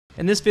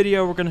In this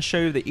video, we're going to show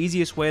you the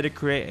easiest way to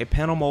create a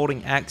panel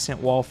molding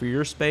accent wall for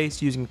your space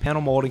using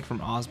panel molding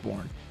from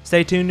Osborne.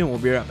 Stay tuned and we'll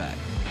be right back.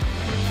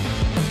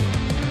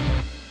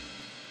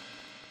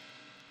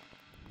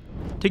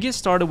 To get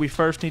started, we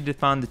first need to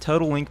find the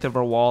total length of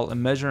our wall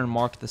and measure and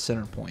mark the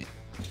center point.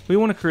 We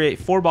want to create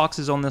 4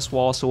 boxes on this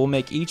wall, so we'll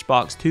make each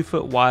box 2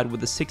 foot wide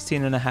with a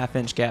 16.5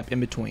 inch gap in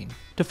between.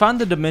 To find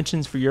the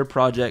dimensions for your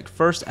project,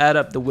 first add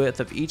up the width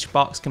of each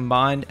box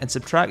combined and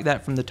subtract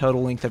that from the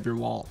total length of your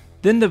wall.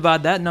 Then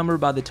divide that number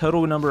by the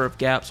total number of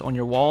gaps on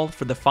your wall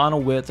for the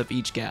final width of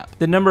each gap.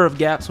 The number of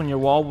gaps on your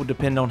wall will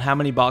depend on how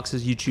many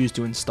boxes you choose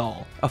to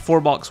install. A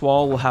 4-box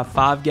wall will have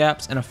 5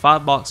 gaps and a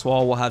 5-box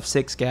wall will have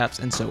 6 gaps,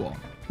 and so on.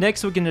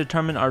 Next, we can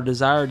determine our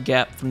desired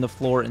gap from the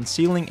floor and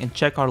ceiling and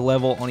check our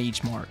level on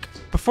each mark.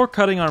 Before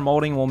cutting our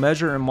molding, we'll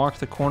measure and mark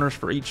the corners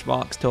for each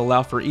box to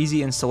allow for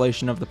easy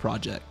installation of the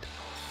project.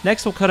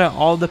 Next, we'll cut out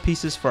all the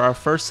pieces for our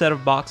first set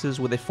of boxes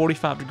with a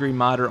 45-degree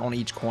miter on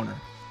each corner.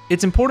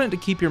 It's important to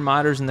keep your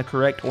miters in the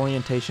correct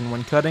orientation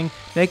when cutting,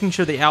 making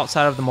sure the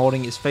outside of the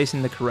molding is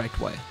facing the correct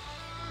way.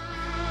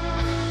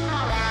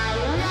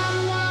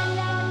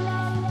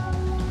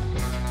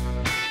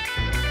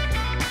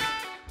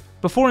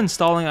 Before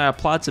installing, I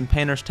applied some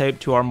painter's tape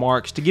to our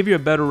marks to give you a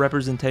better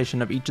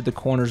representation of each of the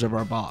corners of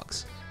our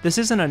box. This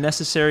isn't a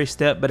necessary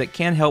step, but it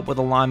can help with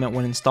alignment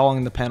when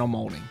installing the panel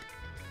molding.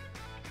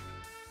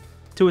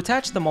 To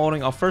attach the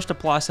molding, I'll first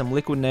apply some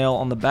liquid nail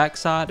on the back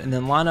side and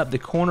then line up the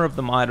corner of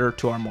the miter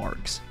to our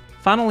marks.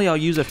 Finally, I'll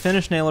use a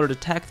finish nailer to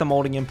tack the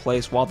molding in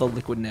place while the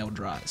liquid nail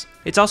dries.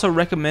 It's also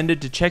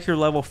recommended to check your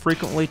level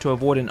frequently to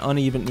avoid an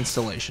uneven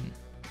installation.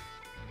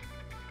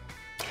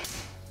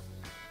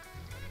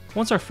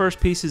 Once our first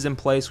piece is in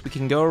place, we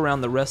can go around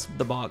the rest of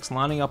the box,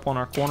 lining up on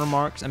our corner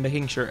marks and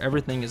making sure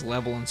everything is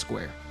level and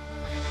square.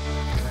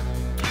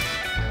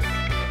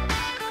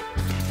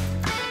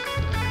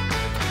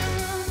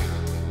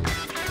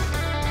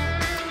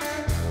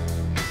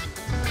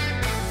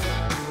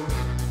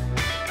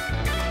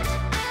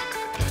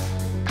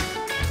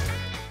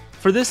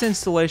 For this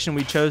installation,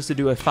 we chose to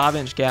do a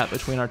 5-inch gap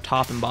between our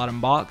top and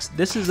bottom box.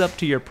 This is up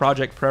to your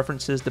project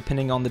preferences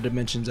depending on the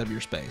dimensions of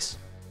your space.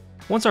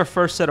 Once our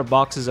first set of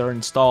boxes are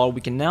installed,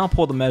 we can now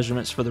pull the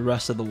measurements for the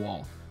rest of the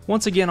wall.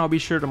 Once again, I'll be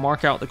sure to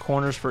mark out the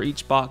corners for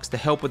each box to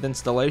help with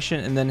installation,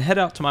 and then head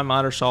out to my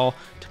miter saw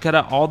to cut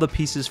out all the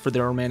pieces for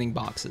the remaining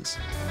boxes.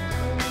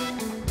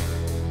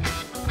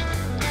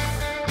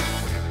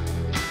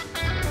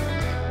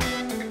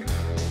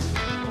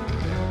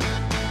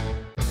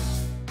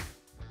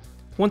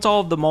 Once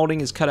all of the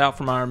molding is cut out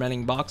from our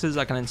remaining boxes,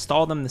 I can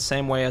install them the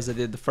same way as I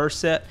did the first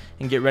set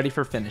and get ready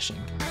for finishing.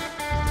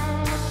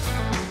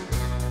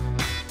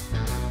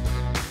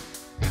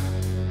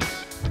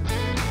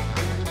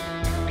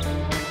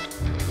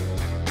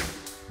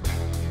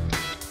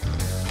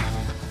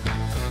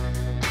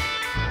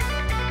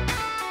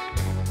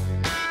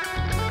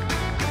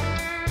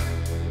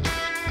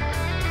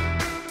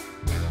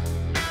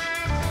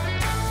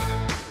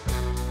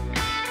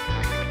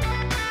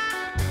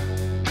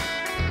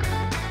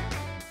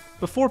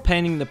 Before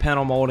painting the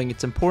panel molding,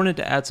 it's important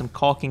to add some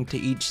caulking to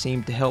each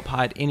seam to help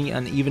hide any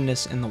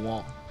unevenness in the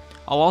wall.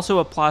 I'll also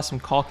apply some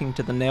caulking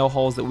to the nail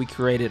holes that we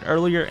created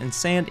earlier and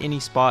sand any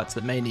spots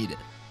that may need it.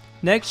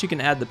 Next, you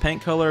can add the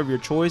paint color of your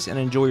choice and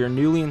enjoy your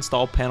newly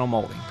installed panel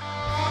molding.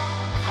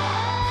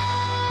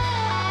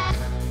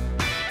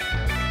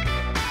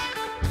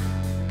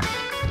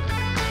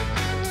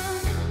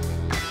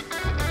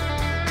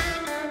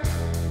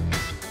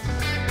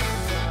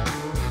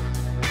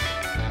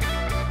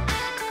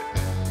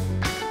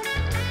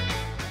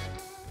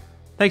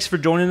 Thanks for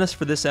joining us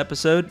for this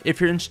episode. If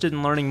you're interested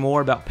in learning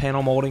more about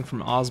panel molding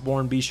from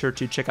Osborne, be sure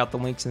to check out the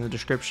links in the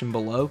description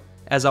below.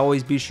 As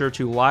always, be sure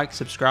to like,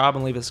 subscribe,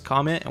 and leave us a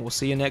comment, and we'll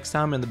see you next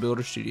time in the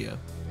Builder Studio.